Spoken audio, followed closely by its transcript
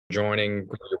joining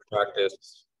Grow Your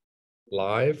Practice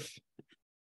live.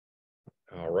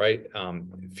 All right.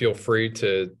 Feel free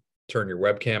to turn your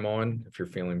webcam on if you're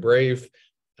feeling brave,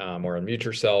 or unmute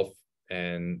yourself.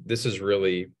 And this is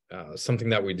really something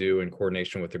that we do in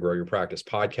coordination with the Grow Your Practice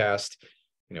podcast,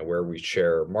 where we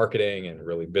share marketing and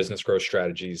really business growth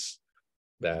strategies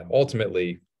that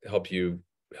ultimately help you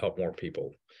help more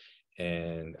people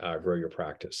and grow your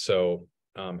practice. So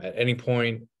at any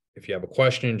point, if you have a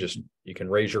question, you can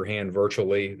raise your hand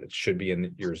virtually. It should be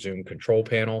in your Zoom control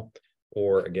panel,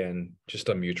 or again, just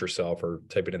unmute yourself or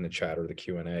type it in the chat or the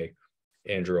Q&A.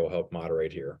 Andrew will help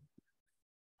moderate here.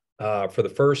 For the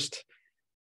first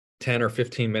 10 or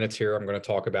 15 minutes here, I'm going to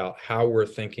talk about how we're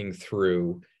thinking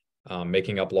through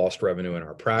making up lost revenue in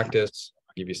our practice.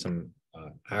 I'll give you some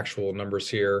actual numbers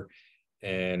here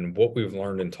and what we've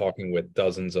learned in talking with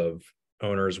dozens of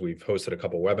owners. We've hosted a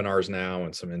couple webinars now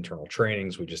and some internal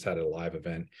trainings. We just had a live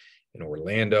event in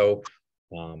Orlando,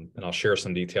 and I'll share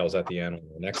some details at the end on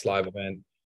the next live event.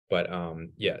 But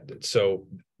so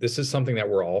this is something that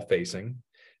we're all facing.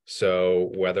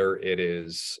 So whether it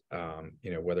is,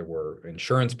 whether we're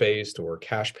insurance-based or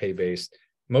cash pay-based,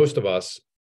 most of us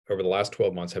over the last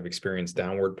 12 months have experienced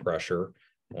downward pressure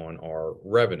on our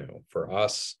revenue. For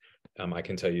us, I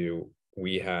can tell you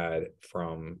we had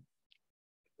from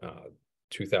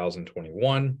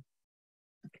 2021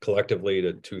 collectively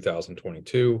to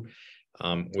 2022,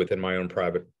 within my own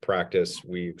private practice,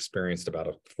 we experienced about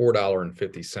a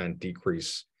 $4.50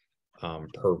 decrease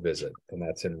per visit, and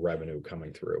that's in revenue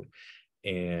coming through.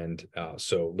 And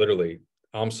so literally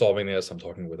I'm solving this. I'm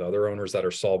talking with other owners that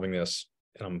are solving this,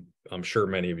 and I'm sure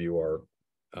many of you are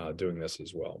doing this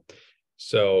as well.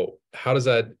 So how does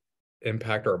that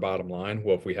impact our bottom line?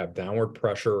 Well, if we have downward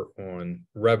pressure on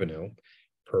revenue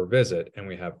per visit and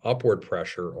we have upward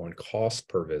pressure on cost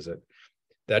per visit,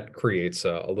 that creates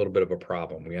a little bit of a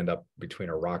problem. We end up between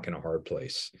a rock and a hard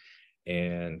place.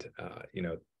 And,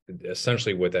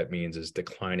 essentially what that means is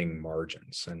declining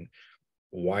margins. And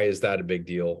why is that a big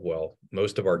deal? Well,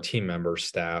 most of our team members,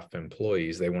 staff,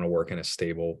 employees, they want to work in a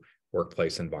stable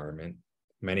workplace environment.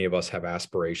 Many of us have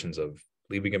aspirations of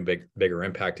leaving a bigger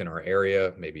impact in our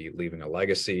area, maybe leaving a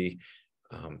legacy,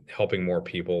 helping more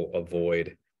people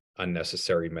avoid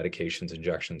unnecessary medications,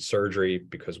 injections, surgery,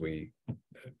 because we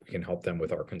can help them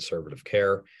with our conservative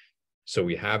care. So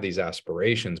we have these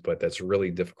aspirations, but that's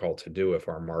really difficult to do if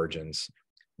our margins,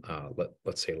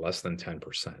 let's say less than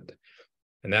 10%.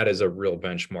 And that is a real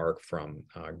benchmark from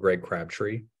Greg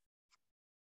Crabtree.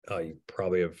 You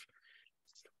probably have,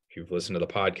 if you've listened to the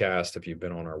podcast, if you've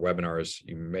been on our webinars,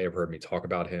 you may have heard me talk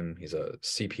about him. He's a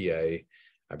CPA,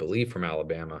 I believe, from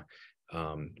Alabama.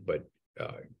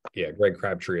 Greg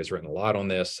Crabtree has written a lot on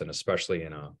this, and especially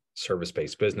in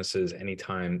service-based businesses,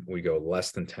 anytime we go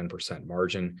less than 10%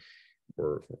 margin,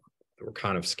 we're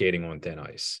kind of skating on thin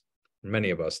ice.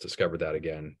 Many of us discovered that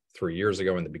again 3 years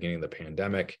ago in the beginning of the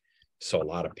pandemic. Saw a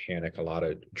lot of panic, a lot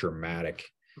of dramatic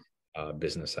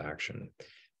business action.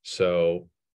 So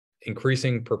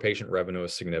increasing per patient revenue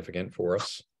is significant for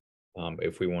us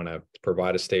if we want to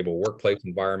provide a stable workplace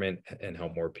environment and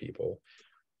help more people.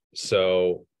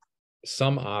 So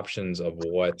some options of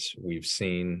what we've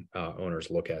seen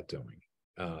owners look at doing.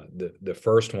 The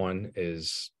first one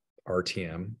is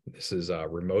RTM. This is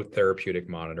remote therapeutic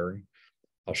monitoring.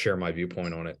 I'll share my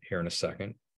viewpoint on it here in a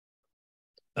second.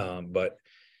 But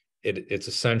it's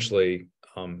essentially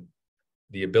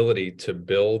the ability to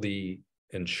bill the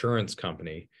insurance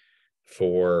company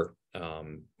for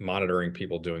monitoring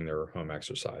people doing their home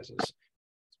exercises.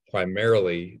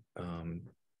 Primarily,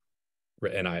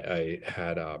 and I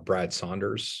had Brad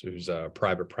Saunders, who's a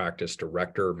private practice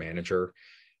director, manager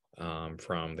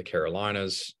from the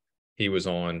Carolinas. He was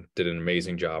on, did an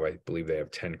amazing job. I believe they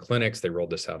have 10 clinics. They rolled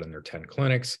this out in their 10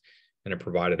 clinics, and it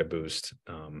provided a boost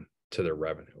to their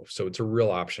revenue. So it's a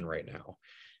real option right now.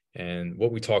 And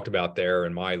what we talked about there,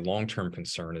 and my long-term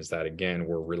concern is that, again,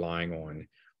 we're relying on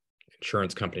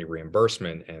insurance company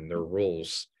reimbursement and their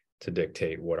rules to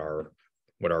dictate what our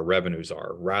revenues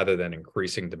are, rather than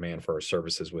increasing demand for our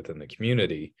services within the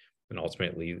community and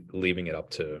ultimately leaving it up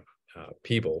to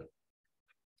people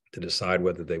to decide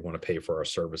whether they want to pay for our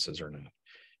services or not.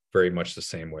 Very much the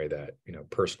same way that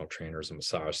personal trainers and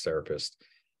massage therapists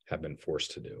have been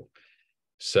forced to do.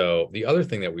 So the other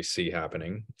thing that we see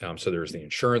happening, so there's the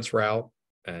insurance route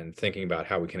and thinking about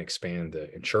how we can expand the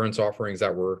insurance offerings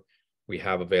that we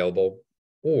have available,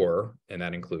 and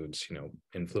that includes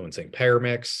influencing payer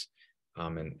mix,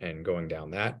 and going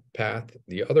down that path.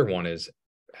 The other one is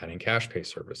adding cash pay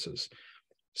services.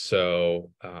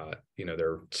 So, there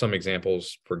are some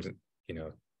examples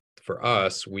for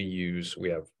us, we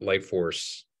have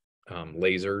LifeForce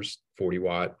lasers,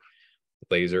 40-watt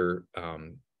laser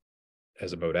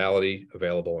as a modality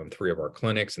available in 3 of our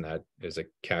clinics, and that is a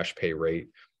cash pay rate.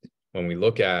 When we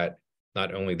look at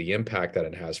not only the impact that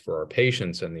it has for our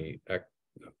patients and the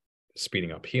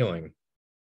speeding up healing,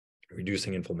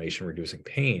 reducing inflammation, reducing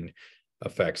pain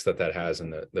effects that has in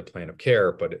the plan of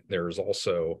care, but there's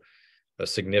also a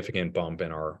significant bump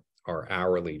in our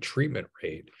hourly treatment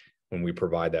rate when we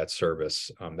provide that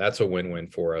service. That's a win-win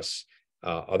for us.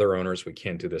 Other owners, we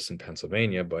can't do this in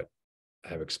Pennsylvania, but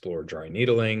have explored dry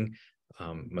needling,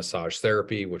 massage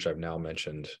therapy, which I've now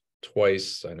mentioned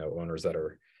twice. I know owners that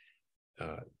are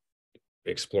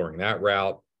exploring that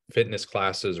route, fitness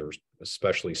classes, or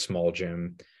especially small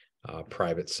gym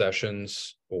private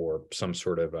sessions, or some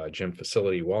sort of gym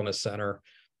facility wellness center,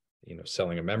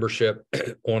 selling a membership.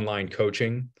 Online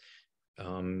coaching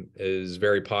is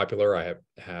very popular. I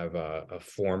have a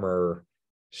former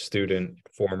student,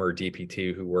 former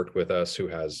DPT who worked with us, who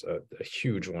has a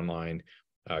huge online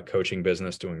coaching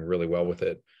business, doing really well with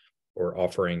it, or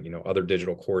offering, other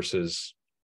digital courses.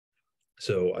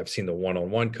 So I've seen the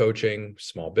one-on-one coaching,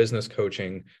 small business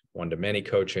coaching, one-to-many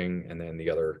coaching, and then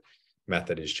the other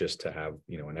method is just to have,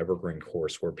 an evergreen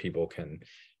course where people can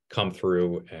come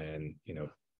through and,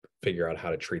 figure out how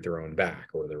to treat their own back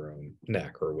or their own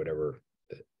neck or whatever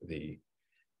the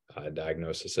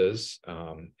diagnosis is.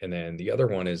 And then the other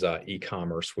one is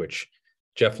e-commerce, which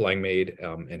Jeff Lang made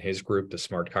and his group, the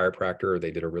Smart Chiropractor. They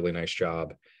did a really nice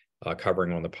job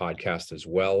covering on the podcast as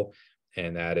well.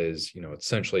 And that is,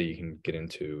 essentially you can get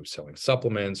into selling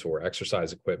supplements or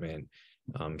exercise equipment,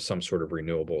 some sort of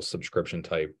renewable subscription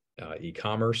type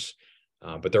e-commerce.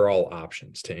 But they're all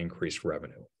options to increase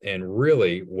revenue. And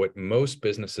really what most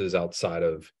businesses outside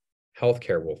of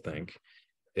healthcare will think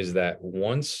is that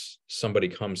once somebody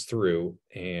comes through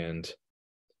and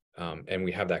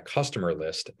we have that customer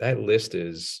list, that list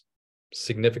is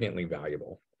significantly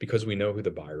valuable because we know who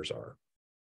the buyers are.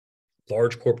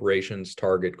 Large corporations,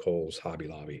 Target, Kohl's, Hobby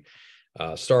Lobby,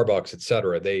 Starbucks, et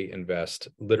cetera, they invest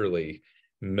literally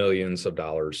millions of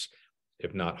dollars,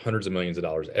 if not hundreds of millions of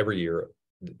dollars every year,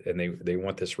 and they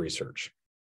want this research.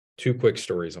 2 quick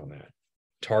stories on that.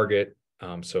 Target,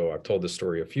 so I've told this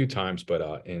story a few times,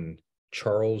 but in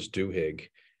Charles Duhigg,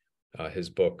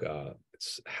 his book,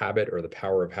 it's Habit, or the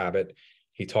Power of Habit,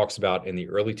 he talks about in the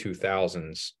early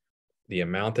 2000s, the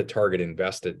amount that Target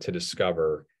invested to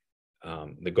discover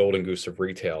the golden goose of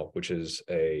retail, which is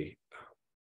a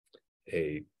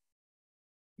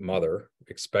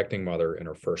expecting mother in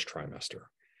her first trimester.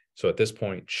 So at this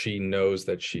point, she knows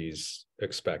that she's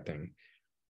expecting.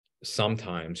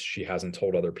 Sometimes she hasn't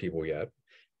told other people yet,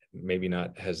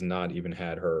 has not even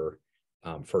had her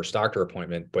first doctor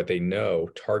appointment, but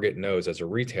Target knows as a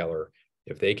retailer,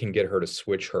 if they can get her to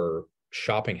switch her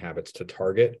shopping habits to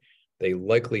Target, they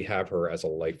likely have her as a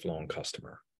lifelong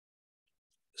customer.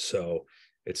 So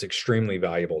it's extremely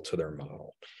valuable to their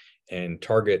model. And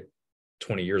Target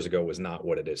 20 years ago was not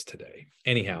what it is today.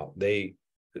 Anyhow, they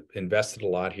invested a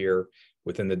lot here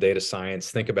within the data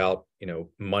science. Think about,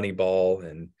 Moneyball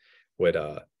and what,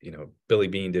 Billy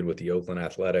Beane did with the Oakland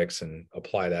Athletics, and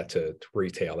apply that to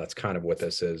retail. That's kind of what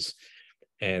this is.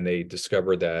 And they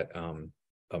discovered that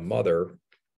a mother,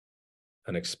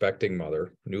 an expecting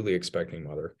mother, newly expecting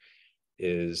mother,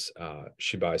 is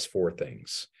she buys 4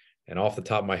 things. And off the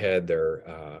top of my head,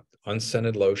 they're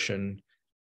unscented lotion,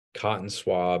 cotton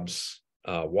swabs,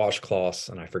 washcloths,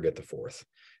 and I forget the 4th.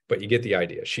 But you get the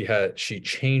idea. She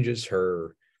changes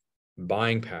her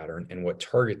buying pattern. And what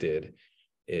Target did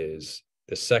is,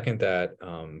 the second that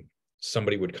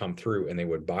somebody would come through and they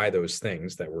would buy those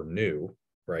things that were new,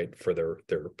 right, for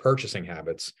their purchasing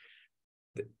habits,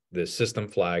 the system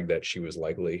flagged that she was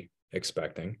likely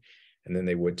expecting. And then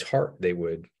they would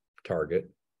target,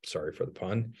 sorry for the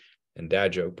pun and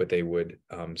dad joke, but they would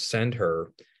send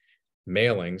her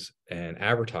mailings and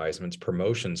advertisements,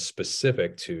 promotions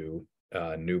specific to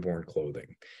newborn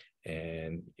clothing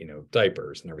and,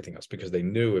 diapers and everything else, because they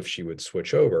knew if she would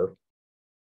switch over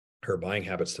her buying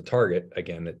habits to Target,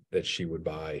 again, that she would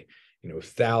buy,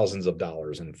 thousands of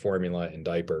dollars in formula and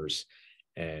diapers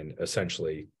and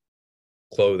essentially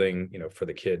clothing, for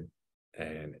the kid,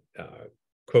 and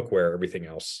cookware, everything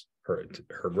else, her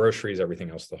groceries, everything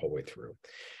else the whole way through.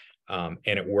 And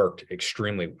it worked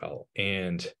extremely well.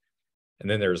 And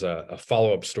then there's a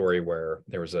follow-up story where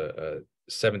there was a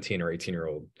 17 or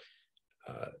 18-year-old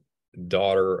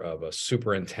daughter of a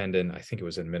superintendent, I think it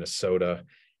was in Minnesota,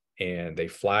 and they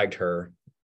flagged her.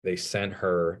 They sent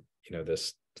her,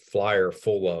 this flyer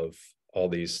full of all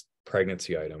these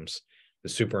pregnancy items. The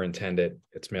superintendent,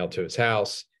 it's mailed to his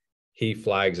house. He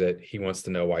flags it. He wants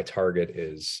to know why Target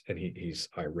is, and he's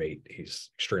irate. He's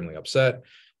extremely upset.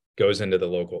 Goes into the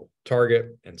local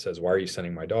Target and says, "Why are you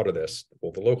sending my daughter this?"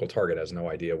 Well, the local Target has no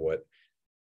idea what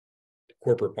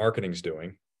corporate marketing's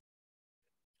doing.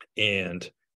 And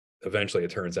eventually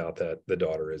it turns out that the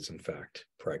daughter is in fact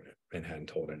pregnant and hadn't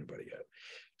told anybody yet.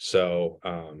 So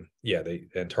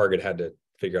Target had to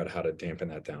figure out how to dampen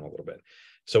that down a little bit.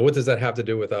 So what does that have to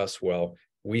do with us? Well,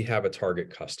 we have a Target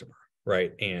customer,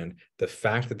 right? And the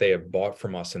fact that they have bought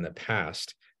from us in the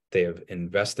past, they have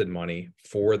invested money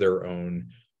for their own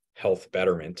health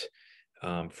betterment,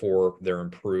 for their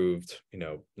improved,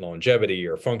 longevity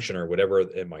or function or whatever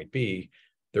it might be.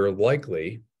 They're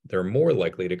more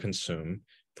likely to consume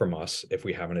from us if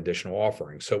we have an additional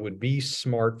offering. So it would be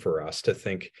smart for us to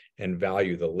think and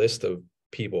value the list of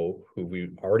people who we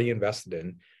already invested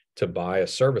in to buy a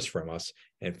service from us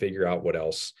and figure out what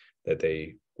else that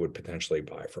they would potentially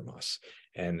buy from us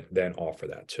and then offer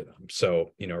that to them.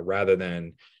 So, rather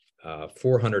than a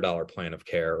 $400 plan of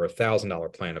care or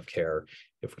 $1,000 plan of care,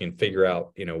 if we can figure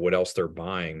out, what else they're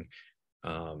buying,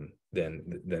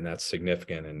 then that's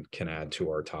significant and can add to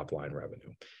our top line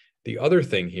revenue. The other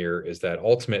thing here is that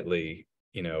ultimately,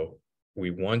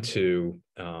 we want to,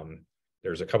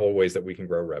 there's a couple of ways that we can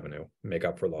grow revenue, make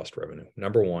up for lost revenue.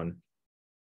 Number one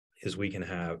is we can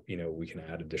add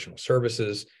additional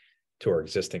services to our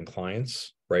existing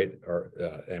clients, right?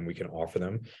 And we can offer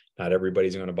them. Not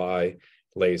everybody's going to buy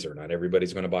laser. Not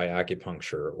everybody's going to buy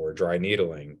acupuncture or dry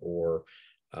needling or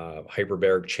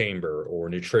hyperbaric chamber or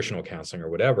nutritional counseling or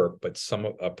whatever, but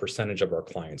a percentage of our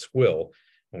clients will,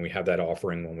 when we have that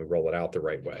offering, when we roll it out the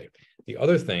right way. The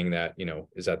other thing that,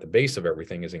 is at the base of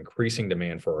everything is increasing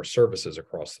demand for our services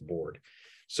across the board.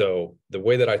 So the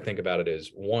way that I think about it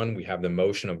is, one, we have the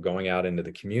motion of going out into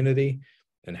the community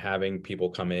and having people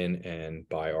come in and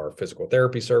buy our physical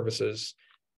therapy services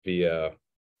via,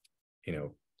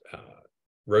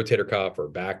 rotator cuff or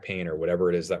back pain or whatever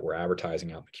it is that we're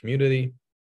advertising out in the community.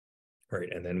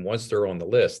 Right. And then once they're on the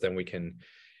list, then we can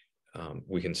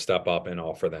step up and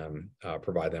offer them,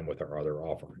 provide them with our other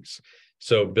offerings.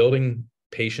 So building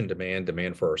patient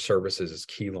demand for our services is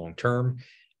key long term.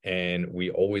 And we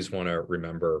always want to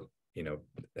remember,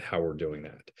 how we're doing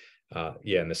that.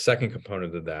 And the second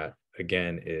component of that,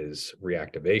 again, is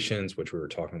reactivations, which we were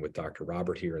talking with Dr.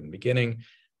 Robert here in the beginning,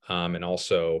 and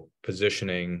also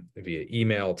positioning via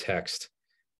email, text,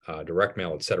 direct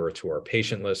mail, et cetera, to our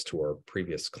patient list, to our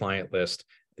previous client list,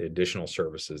 the additional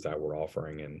services that we're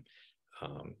offering. And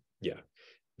I'm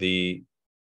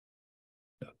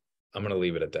going to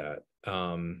leave it at that.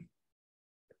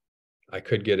 I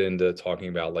could get into talking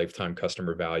about lifetime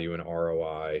customer value and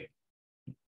ROI,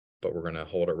 but we're going to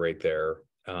hold it right there.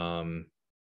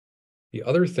 The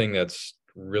other thing that's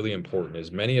really important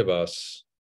is many of us,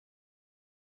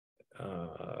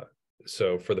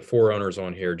 so for the 4 owners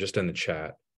on here, just in the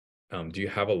chat, do you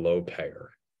have a low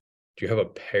payer? Do you have a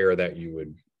payer that you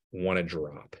would want to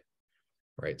drop?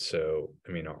 Right. So,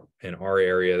 in our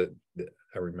area,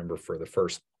 I remember for the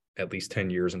first at least 10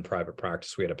 years in private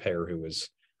practice, we had a payer who was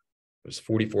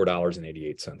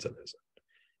 $44.88 a visit.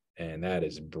 And that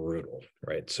is brutal,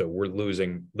 right? So we're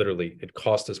losing, literally, it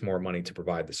cost us more money to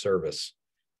provide the service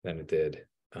than it did,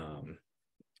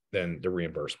 than the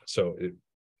reimbursement. So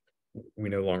we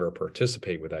no longer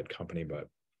participate with that company, but it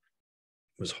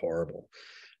was horrible.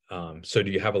 So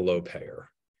do you have a low payer?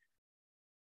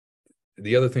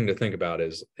 The other thing to think about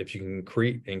is if you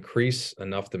can increase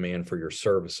enough demand for your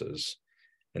services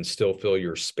and still fill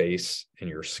your space and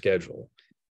your schedule,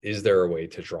 is there a way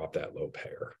to drop that low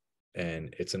payer?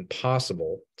 And it's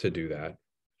impossible to do that.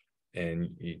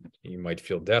 And you might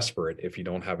feel desperate if you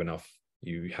don't have enough,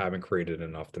 you haven't created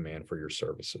enough demand for your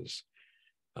services.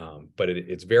 But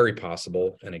it's very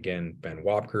possible. And again, Ben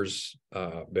Wapker's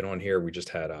been on here. We just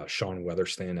had Sean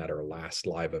Weatherston at our last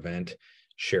live event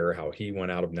share how he went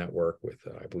out of network with,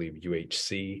 I believe,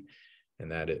 UHC,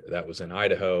 and that was in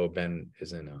Idaho. Ben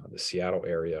is in the Seattle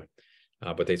area.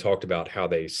 But they talked about how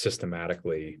they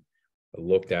systematically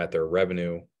looked at their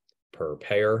revenue per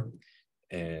payer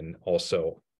and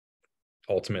also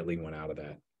ultimately went out of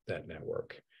that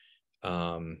network.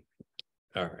 All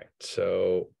right,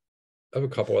 so I have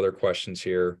a couple other questions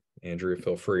here. Andrea,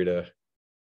 feel free to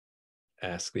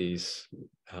ask these,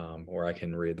 or I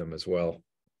can read them as well.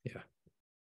 Yeah.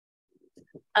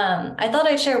 I thought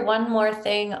I'd share one more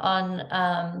thing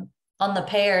on the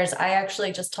payers. I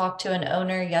actually just talked to an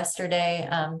owner yesterday,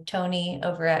 Tony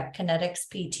over at Kinetics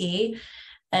PT,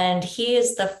 and he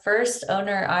is the first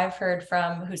owner I've heard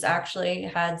from who's actually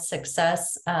had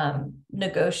success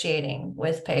negotiating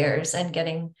with payers and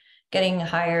getting a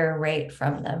higher rate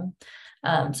from them.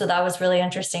 So that was really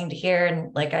interesting to hear.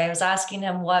 And like, I was asking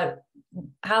him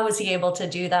how was he able to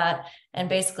do that? And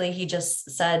basically he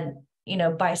just said,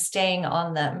 by staying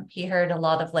on them. He heard a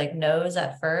lot of like no's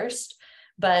at first,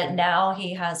 but now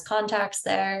he has contacts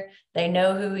there. They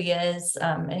know who he is.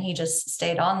 And he just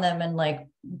stayed on them and like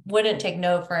wouldn't take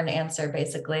no for an answer,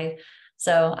 basically.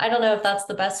 So I don't know if that's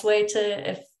the best way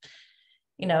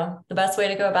the best way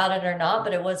to go about it or not,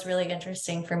 but it was really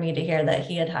interesting for me to hear that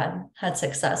he had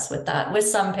success with that, with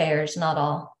some payers, not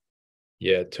all.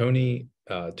 Yeah, Tony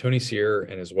Sear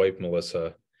and his wife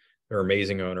Melissa, they're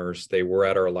amazing owners. They were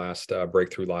at our last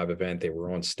Breakthrough Live event. They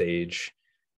were on stage.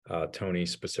 Tony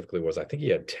specifically I think he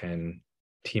had 10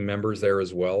 team members there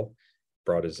as well.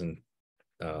 Brought a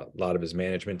lot of his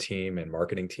management team and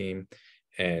marketing team.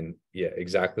 And yeah,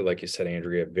 exactly like you said,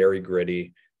 Andrea, very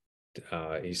gritty.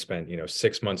 He spent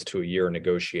 6 months to a year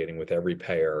negotiating with every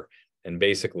payer, and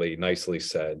basically nicely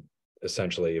said,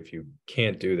 essentially, if you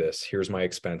can't do this, here's my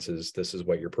expenses, this is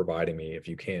what you're providing me. If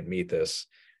you can't meet this,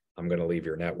 I'm going to leave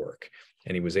your network.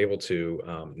 And he was able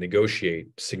to negotiate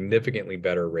significantly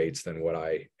better rates than what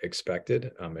I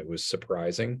expected. It was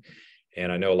surprising.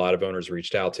 And I know a lot of owners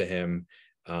reached out to him.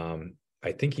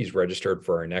 I think he's registered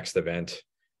for our next event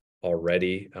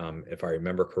already, if I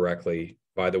remember correctly.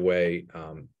 By the way,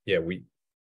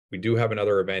 we do have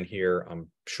another event here.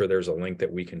 I'm sure there's a link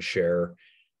that we can share,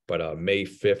 but May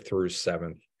 5th through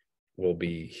 7th, we'll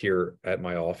be here at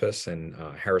my office in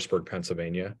Harrisburg,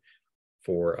 Pennsylvania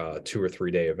for a 2 or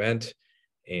 3 day event.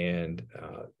 And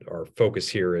our focus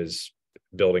here is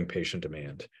building patient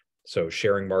demand. So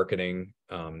sharing marketing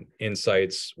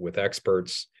insights with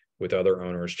experts, with other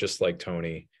owners, just like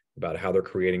Tony, about how they're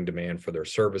creating demand for their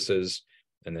services,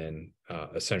 and then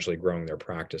essentially growing their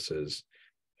practices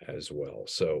as well.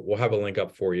 So we'll have a link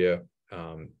up for you.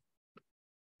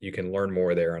 You can learn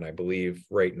more there. And I believe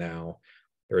right now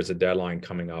there is a deadline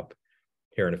coming up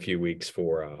here in a few weeks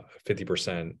for a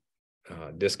 50%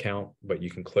 discount, but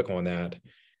you can click on that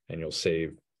and you'll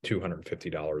save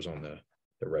 $250 on the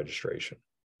registration.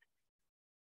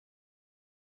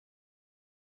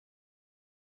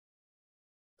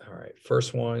 All right,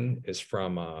 first one is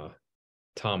from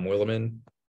Tom Williman.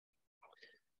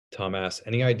 Tom asks,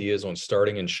 any ideas on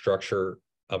starting and structure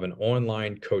of an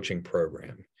online coaching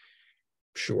program?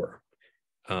 Sure.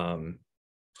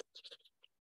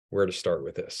 Where to start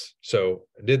with this? So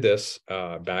I did this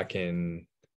back in,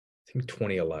 I think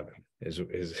 2011 is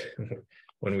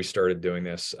when we started doing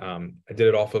this. I did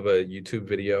it off of a YouTube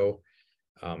video.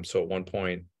 So at one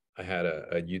point I had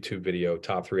a YouTube video,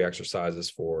 top 3 exercises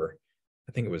for,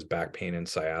 I think it was back pain and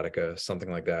sciatica, something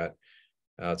like that.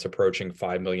 It's approaching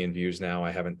 5 million views now.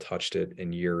 I haven't touched it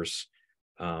in years.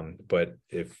 But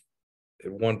if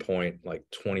at one point, like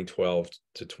 2012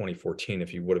 to 2014,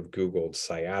 if you would have Googled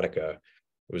sciatica,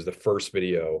 it was the first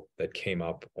video that came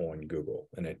up on Google,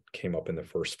 and it came up in the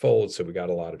first fold. So we got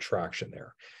a lot of traction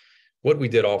there. What we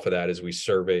did off of that is we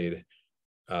surveyed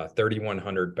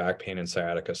 3,100 back pain and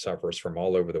sciatica sufferers from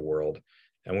all over the world.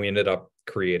 And we ended up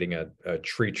creating a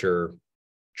treat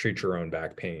your own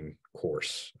back pain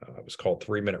course. It was called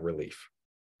 3-Minute Relief.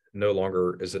 No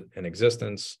longer is it in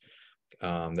existence.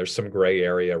 There's some gray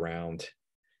area around,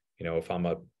 if I'm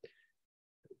a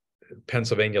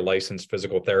Pennsylvania licensed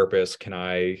physical therapist, can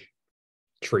I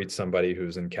treat somebody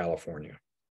who's in California?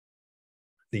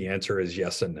 The answer is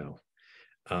yes and no.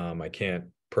 I can't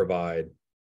provide,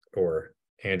 or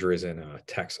Andrea's in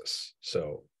Texas,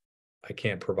 so I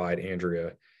can't provide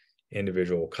Andrea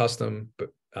individual custom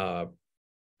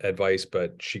advice,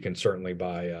 but she can certainly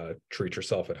buy treat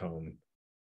yourself at home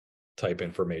type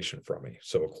information from me.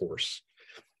 So of course,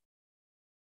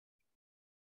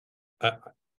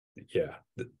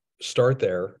 start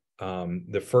there.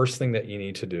 The first thing that you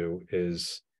need to do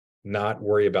is not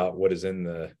worry about what is in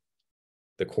the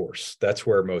course. That's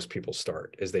where most people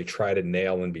start, is they try to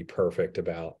nail and be perfect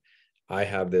about, I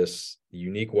have this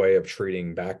unique way of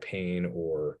treating back pain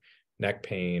or neck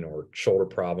pain or shoulder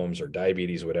problems or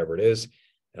diabetes, whatever it is,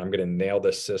 and I'm going to nail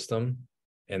this system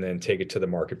and then take it to the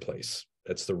marketplace.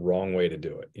 That's the wrong way to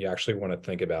do it. You actually want to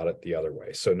think about it the other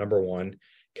way. So number one,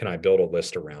 can I build a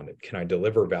list around it? Can I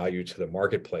deliver value to the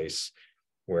marketplace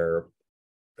where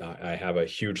I have a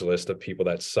huge list of people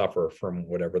that suffer from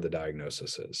whatever the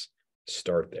diagnosis is?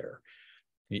 Start there.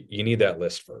 You need that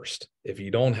list first. If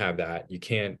you don't have that, you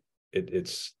can't,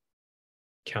 it's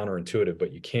counterintuitive,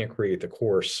 but you can't create the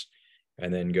course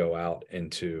and then go out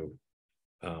into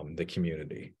the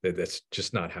community. That's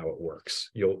just not how it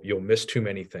works. You'll miss too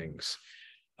many things.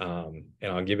 And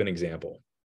I'll give an example.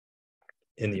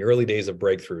 In the early days of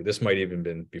Breakthrough, this might even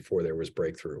been before there was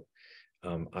Breakthrough,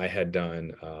 I had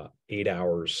done 8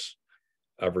 hours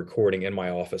of recording in my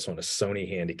office on a Sony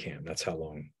Handycam. That's how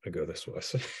long ago this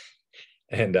was.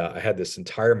 And I had this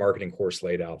entire marketing course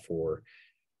laid out for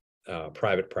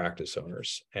private practice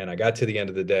owners. And I got to the end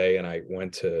of the day and I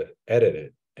went to edit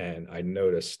it, and I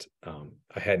noticed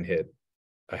I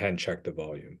hadn't checked the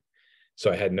volume.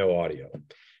 So I had no audio.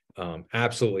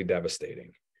 Absolutely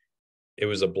devastating. It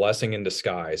was a blessing in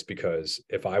disguise, because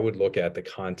if I would look at the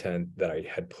content that I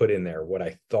had put in there, what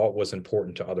I thought was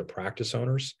important to other practice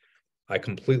owners, I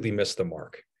completely missed the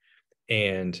mark.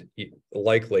 And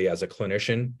likely as a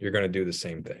clinician, you're going to do the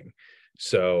same thing.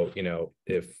 So,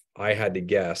 if I had to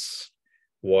guess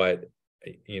what,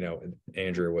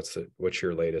 Andrew, what's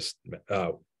your latest,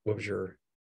 what was your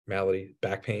malady?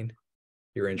 Back pain,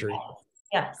 your injury?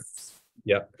 Yes.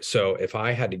 Yep. So if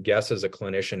I had to guess as a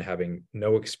clinician, having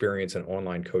no experience in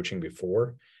online coaching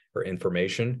before or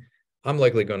information, I'm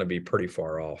likely going to be pretty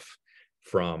far off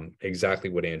from exactly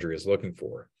what Andrea is looking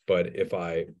for. But if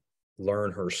I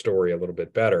learn her story a little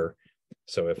bit better,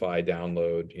 so if I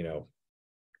download,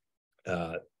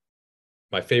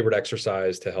 my favorite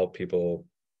exercise to help people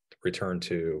return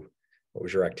to, what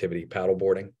was your activity?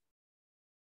 Paddleboard,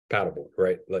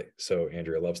 right? So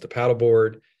Andrea loves to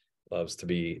paddleboard, loves to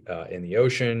be in the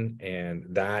ocean. And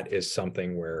that is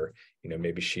something where,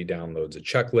 maybe she downloads a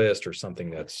checklist or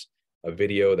something that's a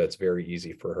video that's very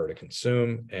easy for her to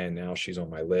consume. And now she's on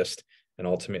my list. And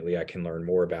ultimately, I can learn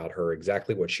more about her,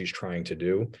 exactly what she's trying to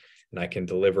do. And I can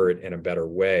deliver it in a better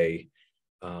way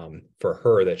for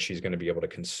her that she's going to be able to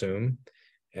consume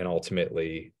and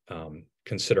ultimately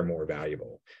consider more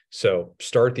valuable. So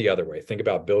start the other way. Think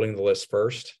about building the list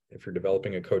first if you're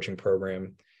developing a coaching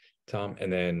program, Tom,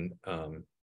 and then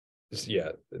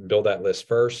build that list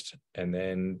first, and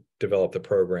then develop the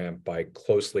program by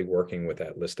closely working with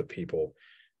that list of people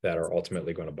that are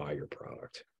ultimately going to buy your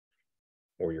product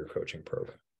or your coaching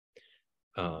program.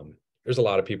 There's a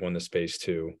lot of people in this space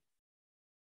too.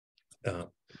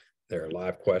 Their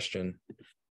live question.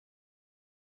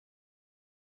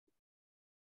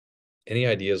 Any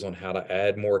ideas on how to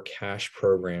add more cash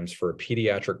programs for a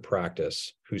pediatric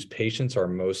practice whose patients are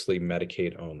mostly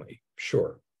Medicaid only?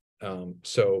 Sure.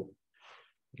 So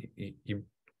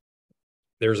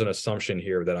there's an assumption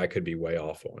here that I could be way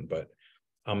off on, but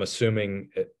I'm assuming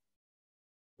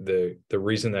the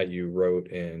reason that you wrote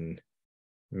in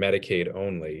Medicaid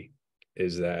only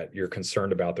is that you're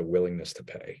concerned about the willingness to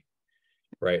pay,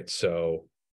 right? So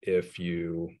if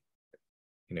you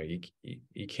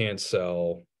can't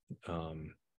sell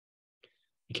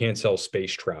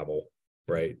space travel,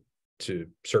 right, to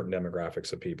certain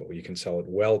demographics of people. You can sell it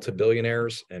well to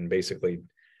billionaires, and basically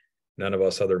none of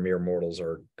us other mere mortals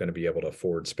are going to be able to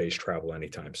afford space travel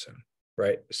anytime soon,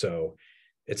 right? So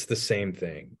it's the same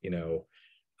thing.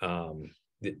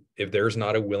 If there's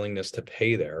not a willingness to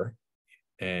pay there,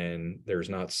 and there's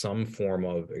not some form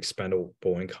of expendable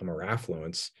income or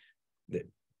affluence,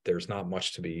 there's not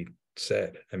much to be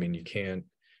said. I mean, you can't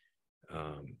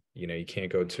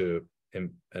go to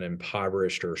an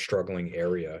impoverished or struggling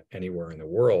area anywhere in the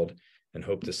world and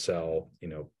hope to sell,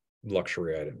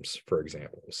 luxury items, for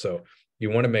example. So you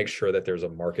want to make sure that there's a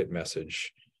market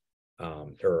message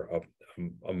or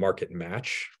a market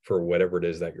match for whatever it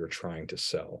is that you're trying to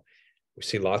sell. We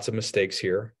see lots of mistakes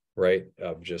here, right?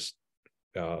 Of just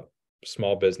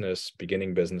small business,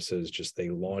 beginning businesses, just they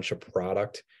launch a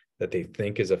product that they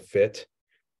think is a fit,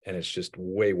 and it's just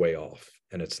way, way off.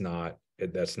 And that's not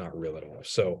real at all.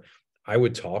 So I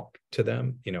would talk to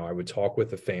them, I would talk with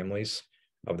the families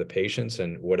of the patients,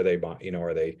 and what do they buy?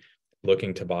 Are they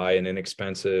looking to buy an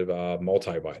inexpensive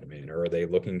multivitamin, or are they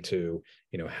looking to,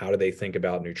 how do they think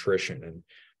about nutrition? And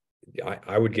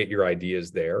I would get your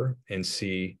ideas there and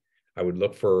see. I would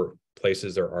look for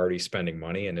places that are already spending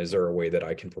money, and is there a way that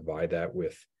I can provide that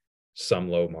with some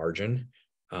low margin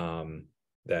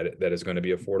that is going to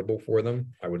be affordable for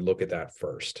them? I would look at that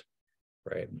first,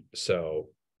 right? So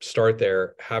start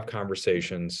there, have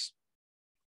conversations.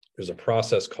 There's a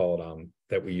process called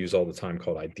that we use all the time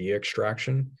called idea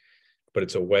extraction, but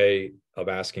it's a way of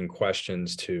asking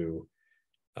questions to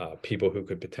people who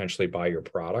could potentially buy your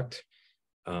product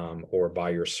or buy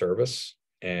your service,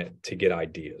 and to get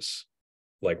ideas.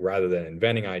 Like, rather than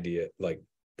inventing idea, like,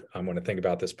 I'm going to think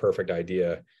about this perfect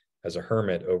idea as a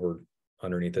hermit over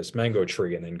underneath this mango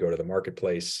tree and then go to the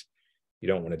marketplace. You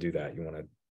don't want to do that. You want to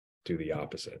do the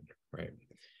opposite, right?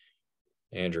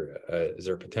 Andrea, is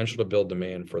there potential to build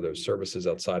demand for those services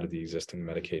outside of the existing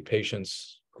Medicaid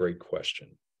patients? Great question.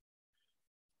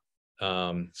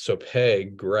 So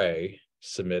Peg Gray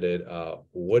submitted,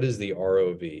 what is the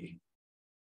ROV?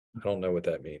 I don't know what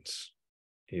that means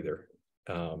either.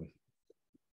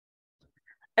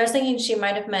 I was thinking she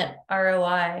might have meant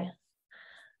ROI.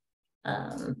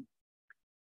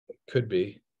 Could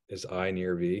be. Is I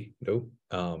near V? Nope.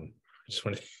 Just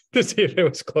wanted to see if it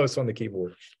was close on the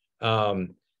keyboard.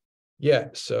 Yeah.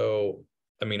 So,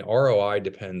 I mean, ROI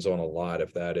depends on a lot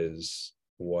if that is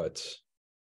what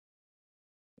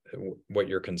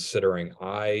you're considering.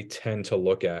 I tend to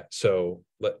look at,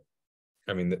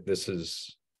 this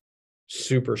is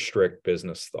super strict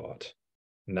business thought,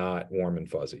 not warm and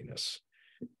fuzziness.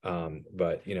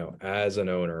 But, as an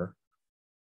owner,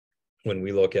 when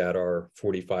we look at our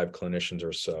 45 clinicians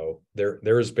or so,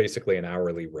 there is basically an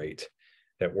hourly rate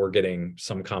that we're getting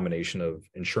some combination of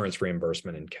insurance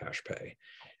reimbursement and cash pay.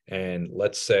 And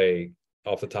let's say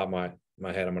off the top of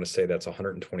my head, I'm going to say that's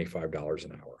 $125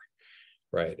 an hour,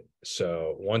 right?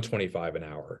 So $125 an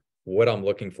hour. What I'm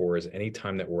looking for is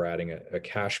anytime that we're adding a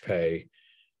cash pay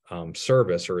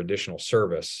service or additional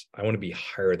service, I want to be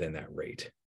higher than that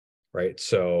rate, right?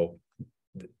 So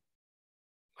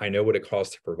I know what it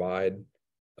costs to provide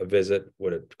a visit,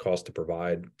 what it costs to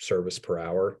provide service per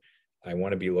hour. I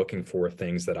want to be looking for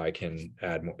things that I can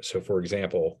add more. So for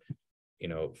example,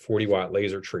 40-watt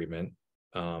laser treatment,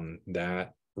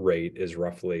 that rate is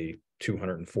roughly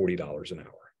 $240 an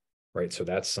hour, right? So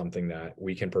that's something that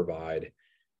we can provide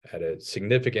at a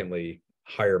significantly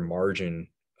higher margin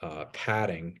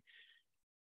padding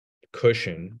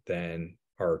cushion than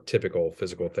our typical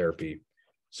physical therapy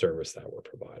service that we're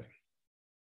providing.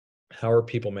 How are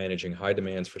people managing high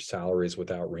demands for salaries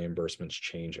without reimbursements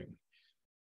changing?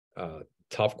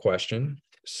 Tough question.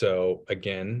 So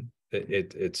again,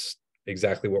 it's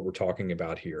exactly what we're talking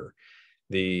about here.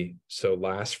 So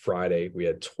last Friday, we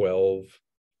had 12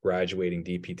 graduating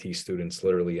DPT students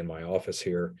literally in my office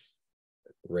here.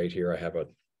 Right here, I have a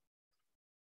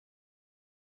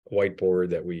whiteboard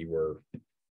that we were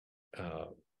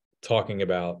talking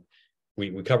about.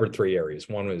 We covered 3 areas.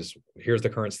 One was, here's the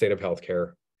current state of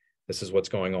healthcare. This is what's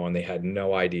going on. They had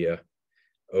no idea,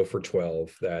 0 for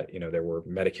 12, that there were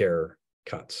Medicare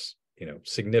cuts,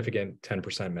 significant 10%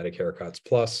 Medicare cuts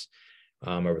plus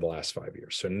over the last 5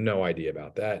 years. So no idea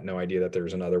about that. No idea that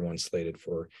there's another one slated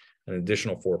for an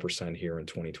additional 4% here in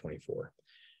 2024.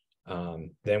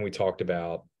 Then we talked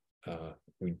about,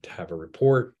 we have a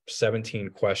report, 17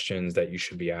 questions that you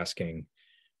should be asking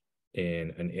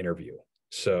in an interview.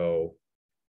 So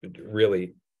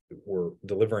really, we're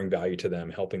delivering value to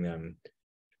them, helping them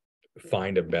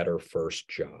find a better first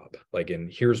job.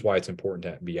 And here's why it's important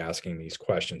to be asking these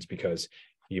questions, because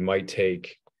you might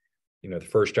take, the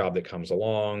first job that comes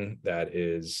along that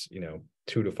is, $2,000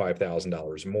 to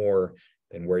 $5,000 more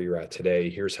than where you're at today.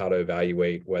 Here's how to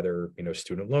evaluate whether,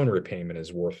 student loan repayment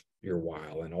is worth your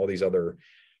while, and all these other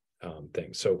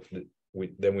things. So we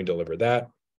deliver that.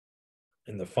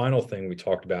 And the final thing we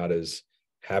talked about is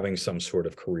having some sort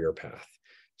of career path.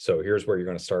 So here's where you're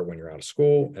going to start when you're out of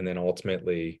school. And then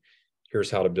ultimately, here's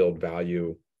how to build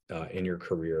value in your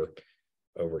career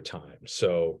over time.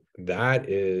 So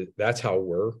that's how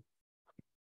we're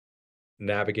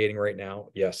navigating right now.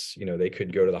 Yes, they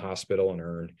could go to the hospital and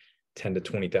earn $10,000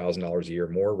 to $20,000 a year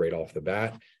more right off the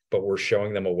bat, but we're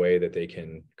showing them a way that they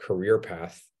can career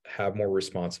path, have more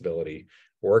responsibility,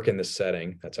 work in the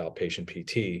setting that's outpatient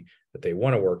PT that they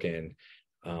want to work in,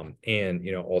 and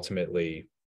ultimately,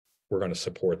 we're going to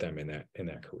support them in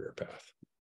that career path.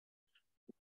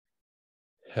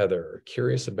 Heather,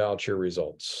 curious about your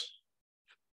results.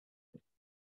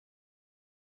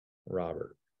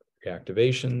 Robert,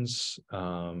 reactivations.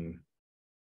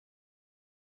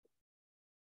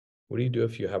 What do you do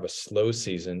if you have a slow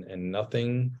season and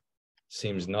nothing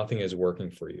is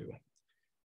working for you?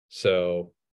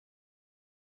 So,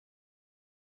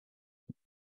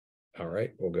 all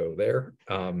right, we'll go there.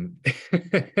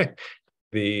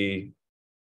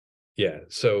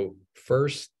 So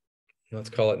first, let's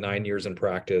call it 9 years in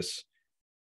practice.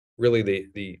 Really,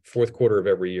 the fourth quarter of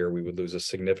every year, we would lose a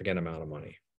significant amount of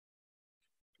money.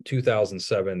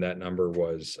 2007, that number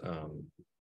was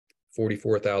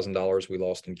 $44,000 we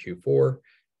lost in Q4,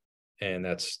 and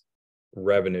that's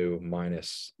revenue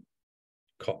minus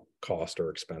cost or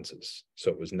expenses.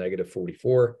 So it was negative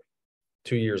 44.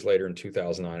 2 years later, in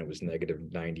 2009, it was negative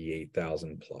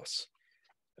 98,000 plus.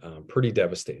 Pretty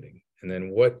devastating. And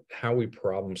then how we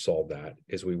problem solved that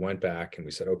is we went back and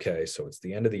we said, okay, so it's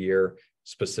the end of the year,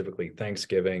 specifically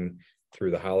Thanksgiving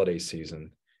through the holiday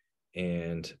season.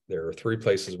 And there are 3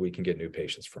 places we can get new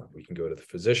patients from. We can go to the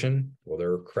physician. Well,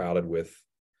 they're crowded with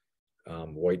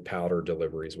white powder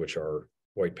deliveries,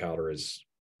 white powder is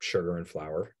sugar and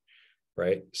flour,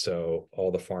 right? So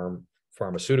all the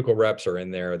pharmaceutical reps are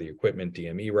in there, the equipment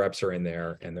DME reps are in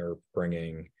there, and they're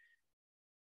bringing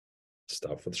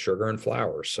stuff with sugar and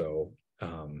flour. So,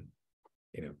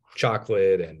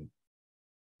 chocolate and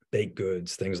baked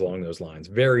goods, things along those lines.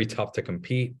 Very tough to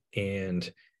compete.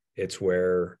 And it's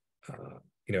where,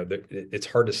 it's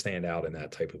hard to stand out in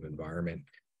that type of environment,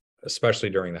 especially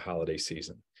during the holiday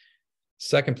season.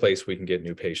 Second place we can get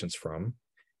new patients from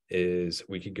is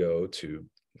we could go to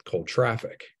cold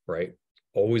traffic, right?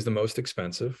 Always the most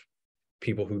expensive,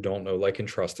 people who don't know, like, and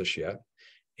trust us yet.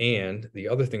 And the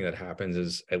other thing that happens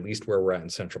is, at least where we're at in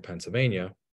central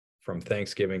Pennsylvania, from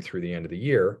Thanksgiving through the end of the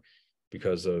year,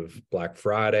 because of Black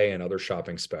Friday and other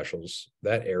shopping specials,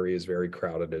 that area is very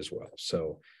crowded as well.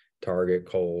 So Target,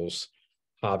 Kohl's,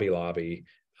 Hobby Lobby,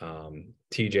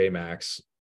 TJ Maxx,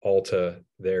 Ulta,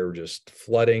 they're just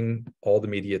flooding all the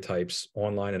media types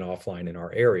online and offline in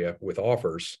our area with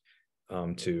offers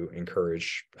to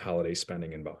encourage holiday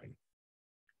spending and buying.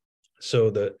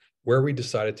 So where we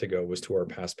decided to go was to our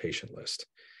past patient list.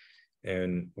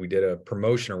 And we did a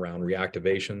promotion around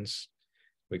reactivations.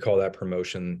 We call that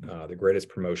promotion the greatest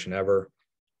promotion ever.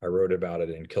 I wrote about it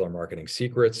in Killer Marketing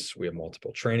Secrets. We have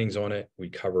multiple trainings on it. We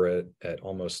cover it at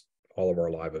almost all of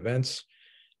our live events.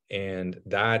 And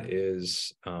that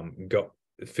is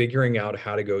figuring out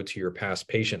how to go to your past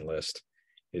patient list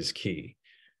is key.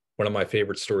 One of my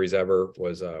favorite stories ever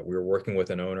was we were working with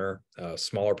an owner, a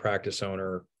smaller practice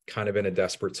owner, kind of in a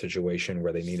desperate situation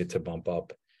where they needed to bump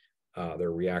up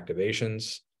their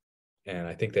reactivations. And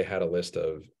I think they had a list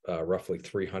of roughly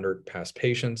 300 past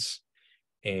patients.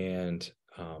 And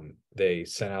they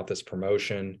sent out this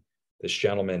promotion. This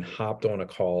gentleman hopped on a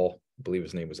call. I believe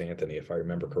his name was Anthony, if I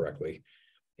remember correctly.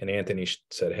 And Anthony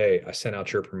said, "Hey, I sent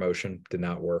out your promotion, did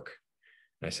not work."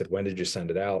 And I said, "When did you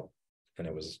send it out?" And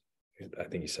it was, I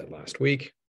think he said last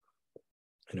week.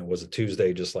 And it was a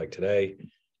Tuesday, just like today. And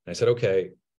I said,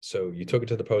 "Okay, so you took it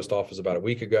to the post office about a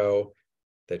week ago.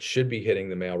 That should be hitting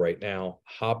the mail right now.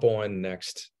 Hop on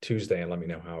next Tuesday and let me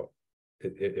know how,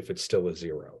 if it's still a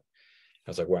zero." I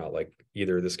was like, wow, like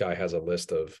either this guy has a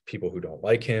list of people who don't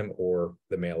like him, or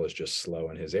the mail is just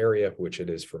slow in his area, which it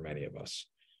is for many of us.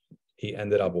 He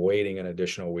ended up waiting an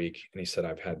additional week, and he said,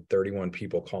 "I've had 31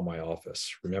 people call my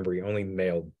office." Remember, he only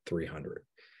mailed 300.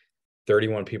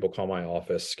 31 people call my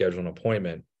office, schedule an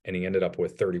appointment, and he ended up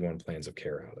with 31 plans of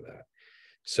care out of that.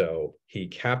 So he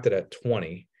capped it at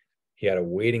 20. He had a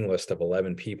waiting list of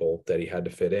 11 people that he had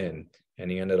to fit in,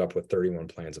 and he ended up with 31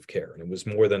 plans of care. And it was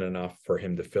more than enough for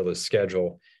him to fill his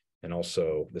schedule and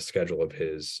also the schedule of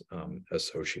his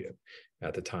associate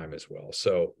at the time as well.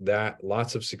 So that,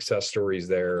 lots of success stories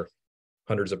there.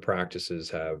 Hundreds of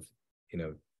practices have,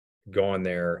 gone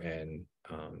there and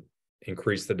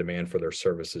increased the demand for their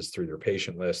services through their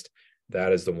patient list.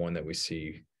 That is the one that we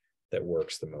see that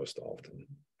works the most often.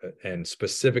 And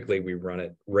specifically, we run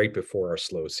it right before our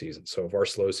slow season. So if our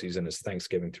slow season is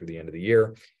Thanksgiving through the end of the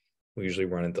year, we usually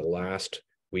run it the last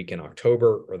week in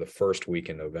October or the first week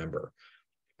in November.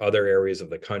 Other areas of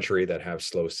the country that have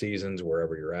slow seasons,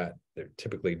 wherever you're at, they're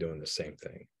typically doing the same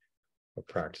thing. What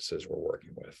practices we're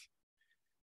working with.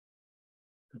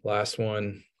 Last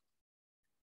one,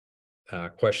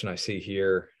 question I see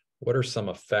here: what are some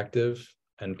effective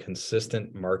and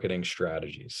consistent marketing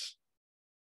strategies?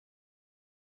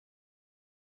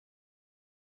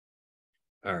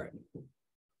 All right.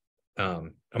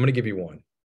 I'm going to give you one.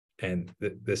 And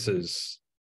this is,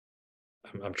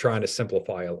 I'm trying to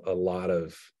simplify a lot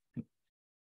of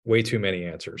way too many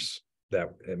answers, that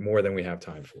more than we have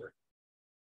time for.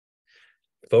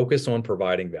 Focus on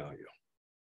providing value.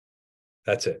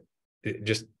 That's it.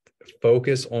 Just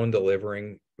focus on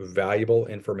delivering valuable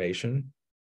information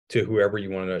to whoever you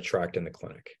want to attract in the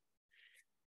clinic.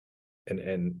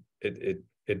 And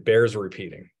it bears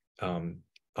repeating.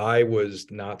 I was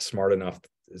not smart enough.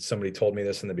 Somebody told me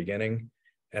this in the beginning,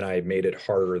 and I made it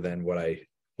harder than what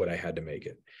I had to make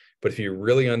it. But if you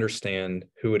really understand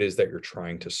who it is that you're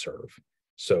trying to serve,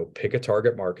 so pick a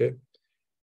target market.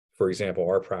 For example,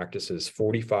 our practice is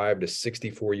 45 to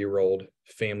 64-year-old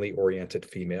family-oriented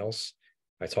females.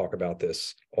 I talk about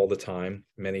this all the time.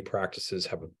 Many practices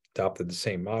have adopted the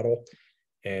same model.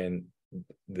 And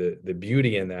the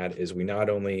beauty in that is we not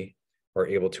only are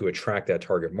able to attract that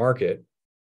target market,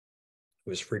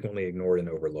 who is frequently ignored and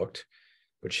overlooked,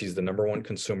 but she's the number one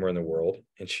consumer in the world,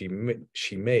 and she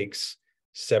makes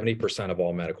 70% of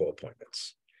all medical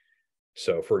appointments.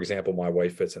 So, for example, my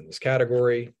wife fits in this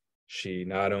category. She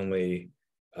not only,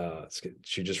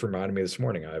 she just reminded me this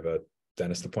morning, I have a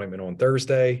dentist appointment on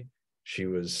Thursday. She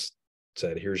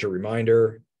said, "Here's your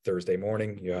reminder, Thursday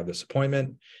morning, you have this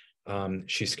appointment."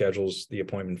 She schedules the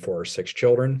appointment for her 6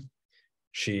 children.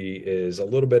 She is a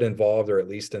little bit involved, or at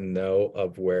least in know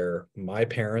of where my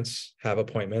parents have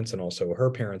appointments and also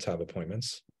her parents have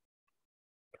appointments.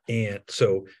 And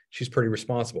so she's pretty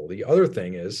responsible. The other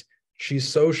thing is she's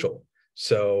social.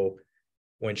 So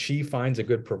when she finds a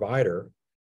good provider,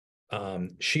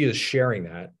 she is sharing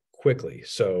that quickly.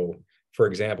 So for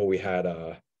example, we had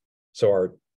our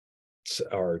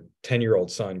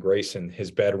 10-year-old son, Grayson, his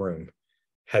bedroom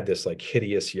had this like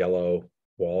hideous yellow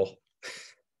wall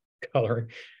coloring.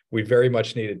 We very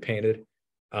much needed painted.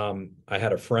 I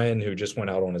had a friend who just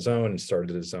went out on his own and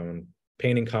started his own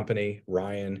painting company,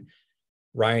 Ryan.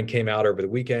 Ryan came out over the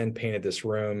weekend, painted this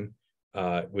room.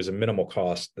 It was a minimal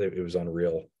cost. It was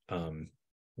unreal.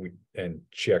 And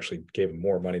she actually gave him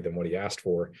more money than what he asked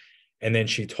for. And then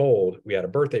we had a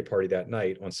birthday party that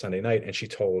night on Sunday night, and she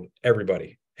told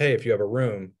everybody, hey, if you have a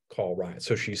room, call Ryan.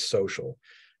 So she's social.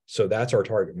 So that's our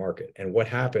target market. And what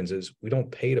happens is we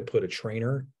don't pay to put a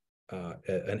trainer,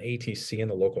 an ATC in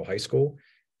the local high school,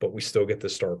 but we still get the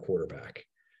star quarterback.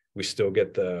 We still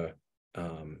get the,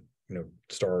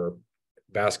 star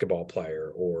basketball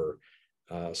player or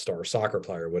star soccer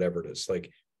player, whatever it is.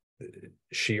 Like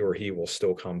she or he will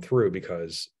still come through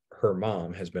because her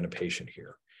mom has been a patient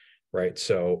here, right?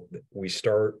 So we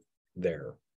start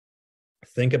there.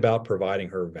 Think about providing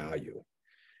her value,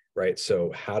 right?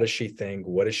 So how does she think?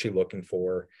 What is she looking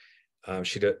for?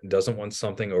 She doesn't want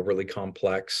something overly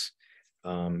complex.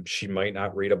 She might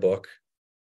not read a book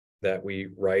that we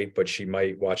write, but she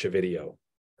might watch a video,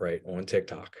 right, on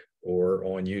TikTok or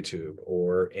on YouTube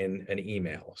or in an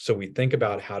email. So we think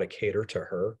about how to cater to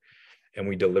her and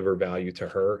we deliver value to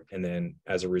her. And then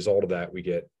as a result of that, we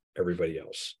get everybody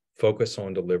else. Focus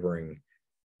on delivering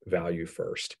value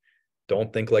first.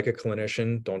 Don't think like a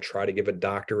clinician. Don't try to give a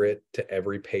doctorate to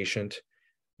every patient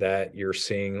that you're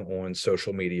seeing on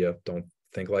social media. Don't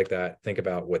think like that. Think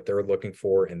about what they're looking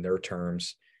for in their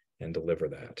terms and deliver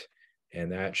that.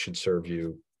 And that should serve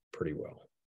you pretty well.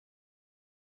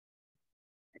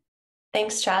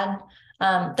 Thanks, Chad.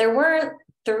 There were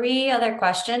 3 other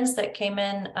questions that came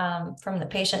in from the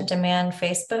patient demand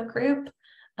Facebook group.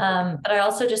 But I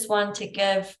also just want to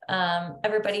give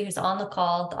everybody who's on the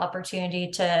call the opportunity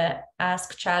to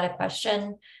ask Chad a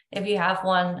question. If you have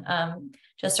one,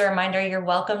 just a reminder, you're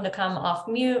welcome to come off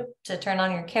mute, to turn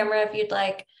on your camera if you'd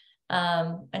like,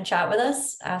 and chat with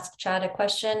us, ask Chad a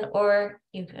question, or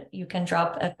you can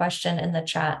drop a question in the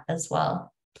chat as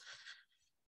well.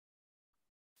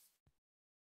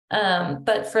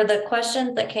 But for the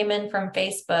questions that came in from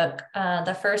Facebook,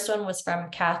 the first one was from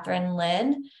Catherine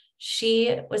Lynn.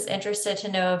 She was interested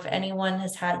to know if anyone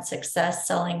has had success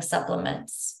selling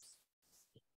supplements.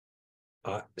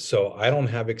 So I don't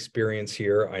have experience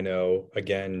here. I know,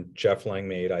 again, Jeff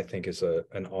Langmaid, I think, is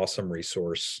an awesome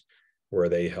resource where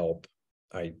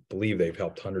I believe they've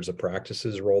helped hundreds of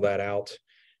practices roll that out.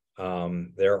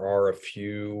 There are a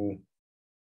few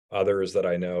others that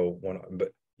I know,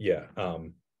 but yeah,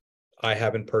 I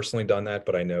haven't personally done that,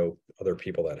 but I know other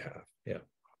people that have. Yeah.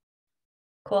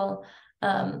 Cool.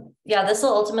 Yeah, this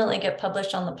will ultimately get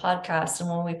published on the podcast, and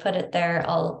when we put it there,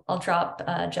 I'll drop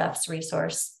Jeff's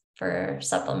resource for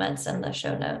supplements in the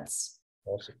show notes.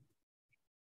 Awesome.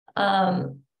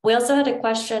 We also had a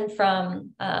question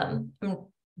from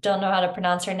don't know how to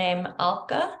pronounce her name,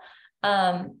 Alka.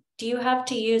 Do you have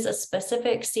to use a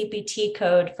specific CPT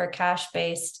code for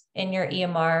cash-based in your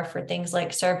EMR for things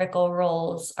like cervical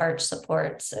rolls, arch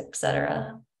supports,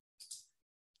 etc.?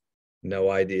 No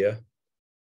idea,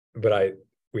 but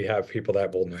we have people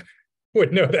that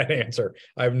would know that answer.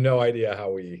 I have no idea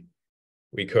how we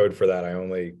code for that. I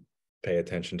only pay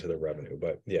attention to the revenue,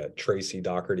 but yeah, Tracy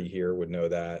Doherty here would know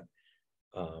that.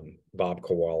 Bob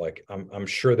Kowalik. I'm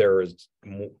sure there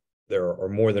are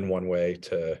more than one way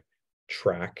to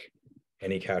track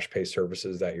any cash pay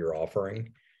services that you're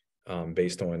offering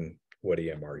based on what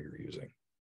EMR you're using.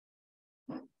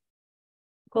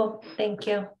 Cool, thank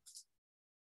you.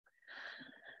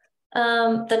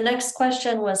 The next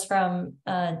question was from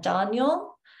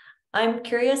Daniel. I'm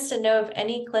curious to know if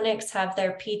any clinics have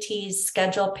their PTs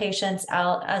schedule patients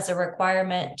out as a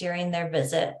requirement during their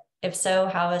visit. If so,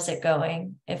 how is it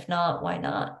going? If not, why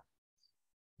not?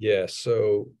 Yeah,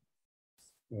 so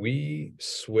we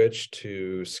switched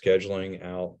to scheduling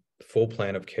out full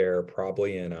plan of care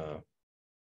probably in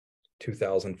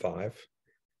 2005.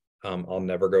 I'll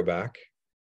never go back.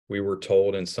 We were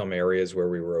told in some areas where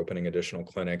we were opening additional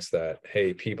clinics that,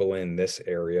 hey, people in this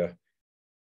area,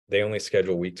 they only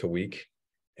schedule week to week.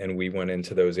 And we went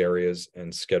into those areas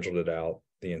and scheduled it out,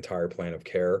 the entire plan of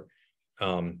care.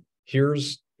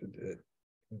 Here's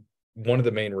one of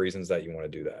the main reasons that you want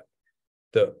to do that.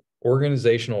 The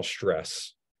organizational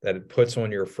stress that it puts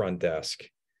on your front desk.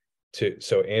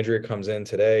 So Andrea comes in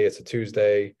today, it's a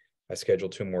Tuesday, I schedule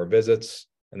 2 more visits,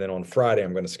 and then on Friday,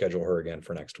 I'm going to schedule her again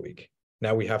for next week.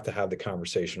 Now we have to have the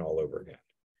conversation all over again,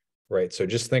 right? So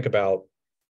just think about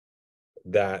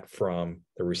that from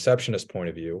the receptionist point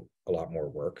of view, a lot more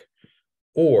work,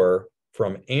 or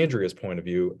from Andrea's point of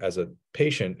view as a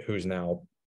patient who's now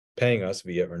paying us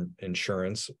via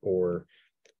insurance or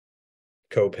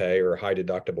copay or high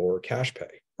deductible or cash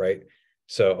pay, right?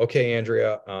 So, okay,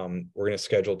 Andrea, we're going to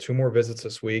schedule 2 more visits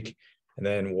this week, and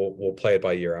then we'll play it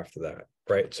by ear after that,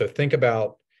 right? So think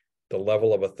about the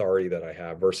level of authority that I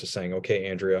have versus saying, okay,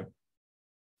 Andrea,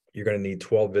 you're going to need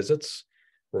 12 visits.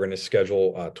 We're going to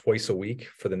schedule twice a week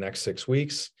for the next 6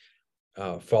 weeks.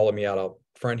 Follow me out up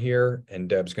front here, and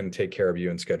Deb's going to take care of you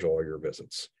and schedule all your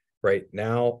visits. Right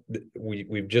now,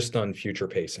 we've just done future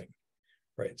pacing,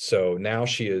 right? So now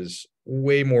she is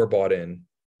way more bought in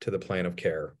to the plan of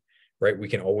care, right? We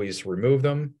can always remove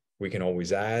them, we can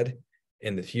always add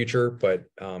in the future, but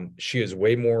she is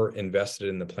way more invested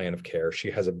in the plan of care.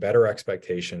 She has a better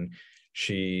expectation.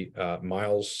 She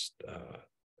Miles,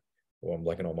 well, I'm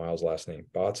blanking on Miles' last name,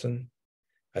 Bodson,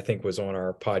 I think, was on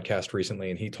our podcast recently,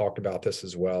 and he talked about this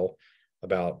as well,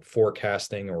 about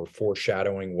forecasting or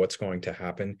foreshadowing what's going to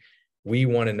happen. We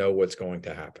want to know what's going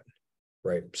to happen,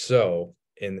 right? So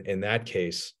in that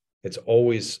case, it's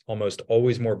almost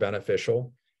always more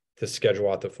beneficial to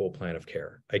schedule out the full plan of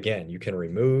care. Again, you can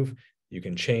remove, you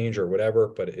can change or whatever,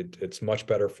 but it's much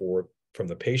better from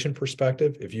the patient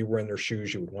perspective. If you were in their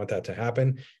shoes, you would want that to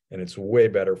happen. And it's way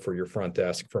better for your front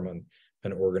desk from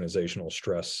an organizational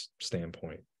stress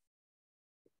standpoint.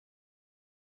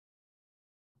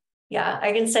 Yeah,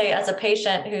 I can say as a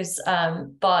patient who's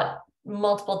bought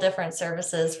multiple different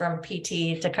services from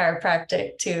PT to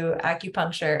chiropractic to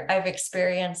acupuncture, I've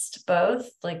experienced both,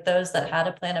 like those that had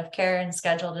a plan of care and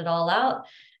scheduled it all out.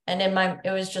 And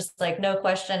it was just like no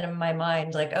question in my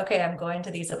mind, like, okay, I'm going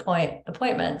to these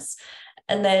appointments.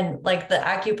 And then like the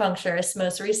acupuncturist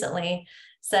most recently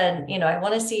said, I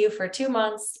want to see you for 2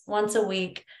 months, once a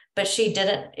week. But she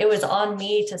didn't, it was on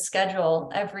me to schedule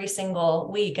every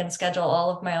single week and schedule all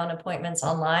of my own appointments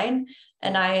online.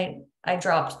 And I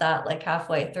dropped that like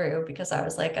halfway through because I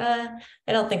was like, I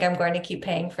don't think I'm going to keep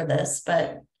paying for this.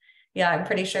 But yeah, I'm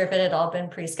pretty sure if it had all been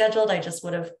pre-scheduled, I just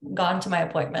would have gone to my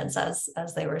appointments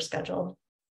as they were scheduled.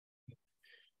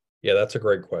 Yeah, that's a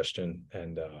great question.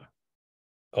 And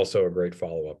also a great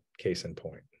follow-up, case in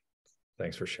point.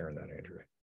 Thanks for sharing that, Andrea.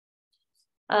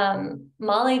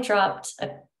 Molly dropped a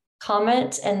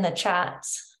comment in the chat.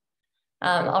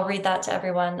 I'll read that to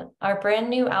everyone. Our brand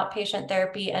new outpatient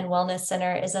therapy and wellness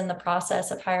center is in the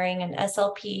process of hiring an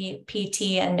SLP,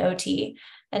 PT, and OT,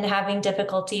 and having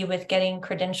difficulty with getting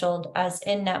credentialed as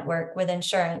in-network with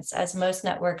insurance, as most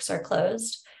networks are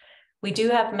closed. We do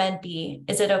have Med B.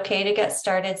 Is it okay to get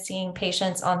started seeing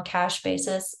patients on cash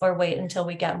basis or wait until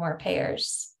we get more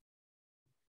payers?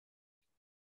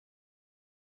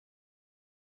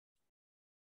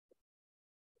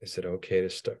 Is it okay to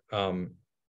start?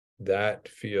 That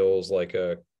feels like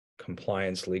a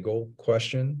compliance legal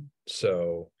question.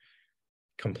 So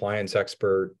compliance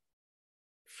expert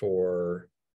for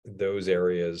those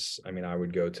areas, I mean, I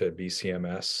would go to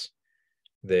BCMS.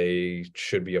 They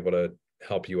should be able to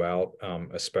help you out,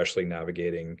 especially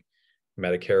navigating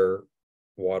Medicare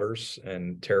waters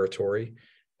and territory.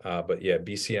 But yeah,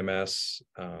 BCMS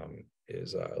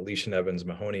is Alicia Evans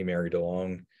Mahoney, Mary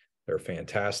DeLong. They're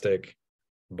fantastic.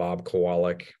 Bob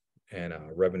Kowalik and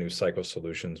Revenue Cycle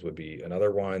Solutions would be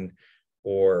another one,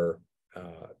 or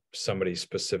somebody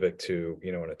specific to,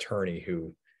 an attorney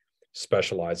who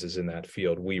specializes in that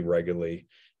field. We regularly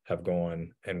have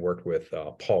gone and worked with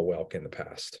Paul Welk in the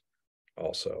past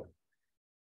also.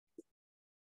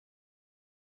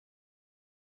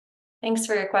 Thanks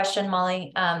for your question,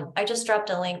 Molly. I just dropped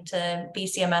a link to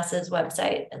BCMS's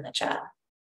website in the chat.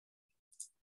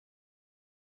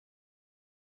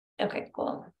 Okay,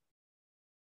 cool.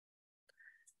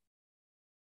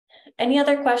 Any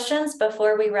other questions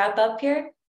before we wrap up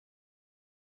here?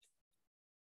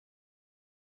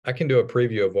 I can do a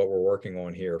preview of what we're working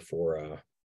on here for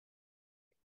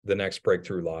the next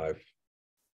Breakthrough Live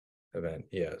event.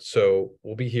 Yeah, so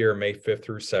we'll be here May 5th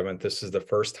through 7th. This is the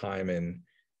first time in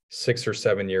 6 or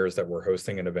 7 years that we're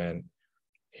hosting an event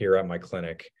here at my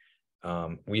clinic.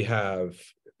 We have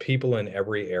people in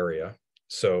every area.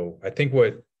 So I think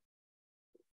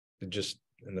just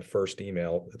in the first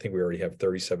email, I think we already have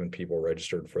 37 people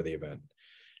registered for the event.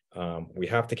 We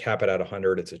have to cap it at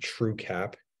 100. It's a true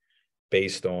cap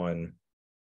based on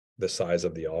the size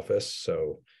of the office.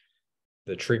 So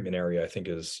the treatment area, I think,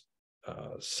 is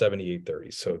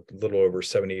 7,830. So a little over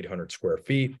 7,800 square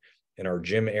feet. In our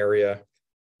gym area,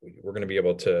 we're going to be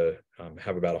able to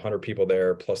have about 100 people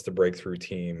there, plus the Breakthrough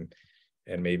team,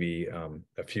 and maybe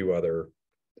a few other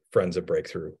friends of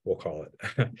Breakthrough, we'll call it.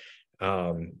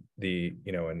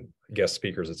 And guest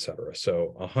speakers, et cetera.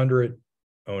 So 100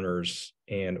 owners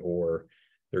and or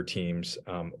their teams.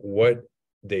 What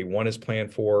day one is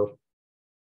planned for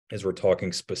is we're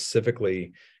talking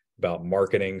specifically about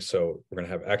marketing. So we're going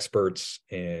to have experts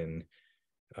in,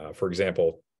 for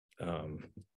example,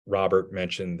 Robert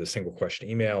mentioned the single question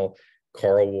email.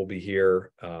 Carl will be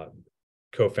here,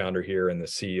 co-founder here and the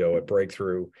CEO at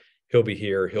Breakthrough. He'll be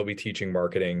here. He'll be teaching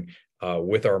marketing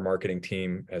with our marketing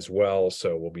team as well.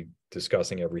 So we'll be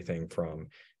discussing everything from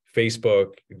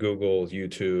Facebook, Google,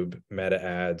 YouTube, Meta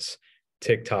ads,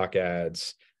 TikTok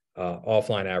ads,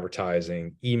 offline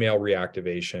advertising, email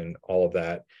reactivation, all of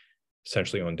that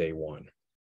essentially on day one.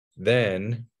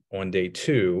 Then on day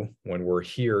two, when we're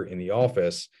here in the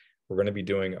office, we're going to be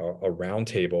doing a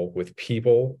roundtable with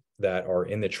people that are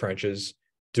in the trenches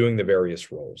doing the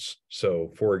various roles.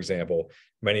 So for example,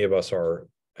 many of us are,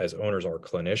 as owners, are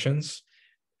clinicians,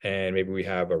 and maybe we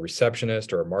have a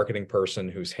receptionist or a marketing person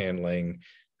who's handling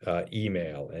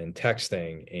email and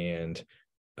texting and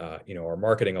our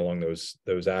marketing along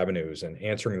those avenues and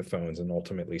answering the phones and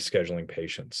ultimately scheduling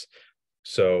patients.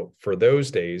 So for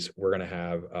those days, we're going to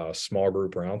have a small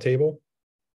group roundtable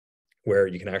where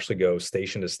you can actually go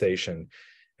station to station,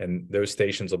 and those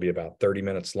stations will be about 30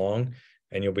 minutes long,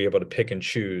 and you'll be able to pick and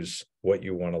choose what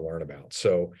you want to learn about.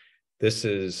 So this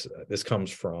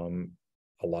comes from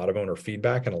a lot of owner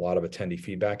feedback and a lot of attendee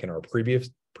feedback in our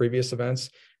previous events,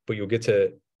 but you'll get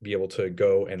to be able to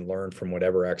go and learn from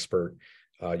whatever expert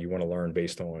you want to learn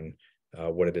based on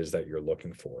what it is that you're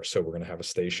looking for. So we're going to have a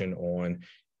station on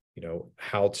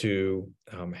how to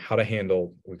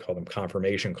handle, we call them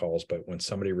confirmation calls, but when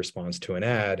somebody responds to an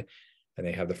ad and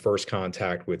they have the first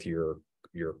contact with your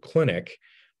clinic,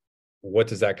 what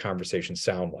does that conversation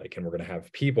sound like? And we're going to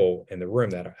have people in the room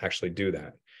that actually do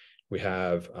that. We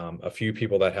have a few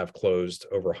people that have closed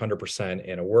over 100%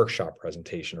 in a workshop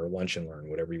presentation or lunch and learn,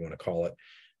 whatever you want to call it.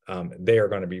 They are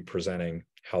going to be presenting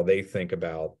how they think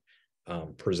about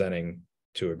presenting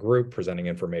to a group, presenting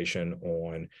information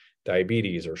on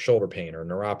diabetes or shoulder pain or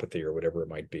neuropathy or whatever it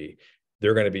might be.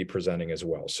 They're going to be presenting as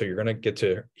well. So you're going to get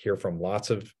to hear from lots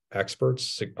of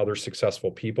experts, other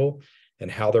successful people,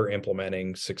 and how they're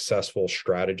implementing successful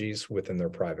strategies within their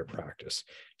private practice.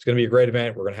 It's going to be a great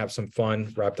event. We're going to have some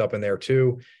fun wrapped up in there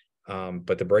too.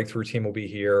 But the Breakthrough team will be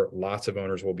here. Lots of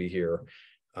owners will be here.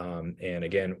 And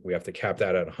again, we have to cap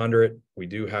that at 100. We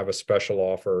do have a special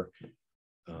offer.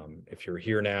 If you're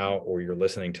here now or you're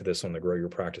listening to this on the Grow Your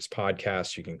Practice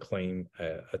podcast, you can claim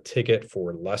a ticket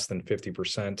for less than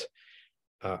 50%,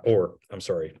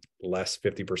 less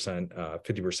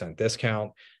 50%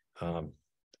 discount.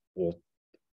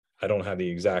 I don't have the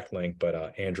exact link,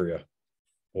 but Andrea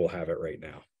will have it right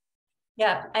now.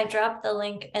 Yeah, I dropped the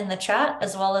link in the chat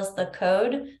as well as the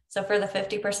code. So for the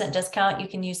 50% discount, you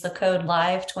can use the code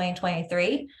LIVE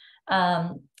 2023.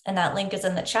 And that link is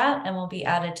in the chat and will be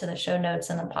added to the show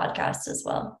notes and the podcast as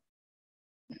well.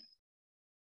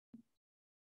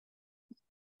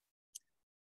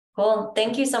 Cool.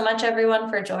 Thank you so much,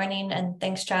 everyone, for joining. And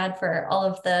thanks, Chad, for all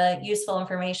of the useful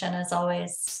information as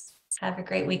always. Have a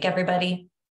great week, everybody.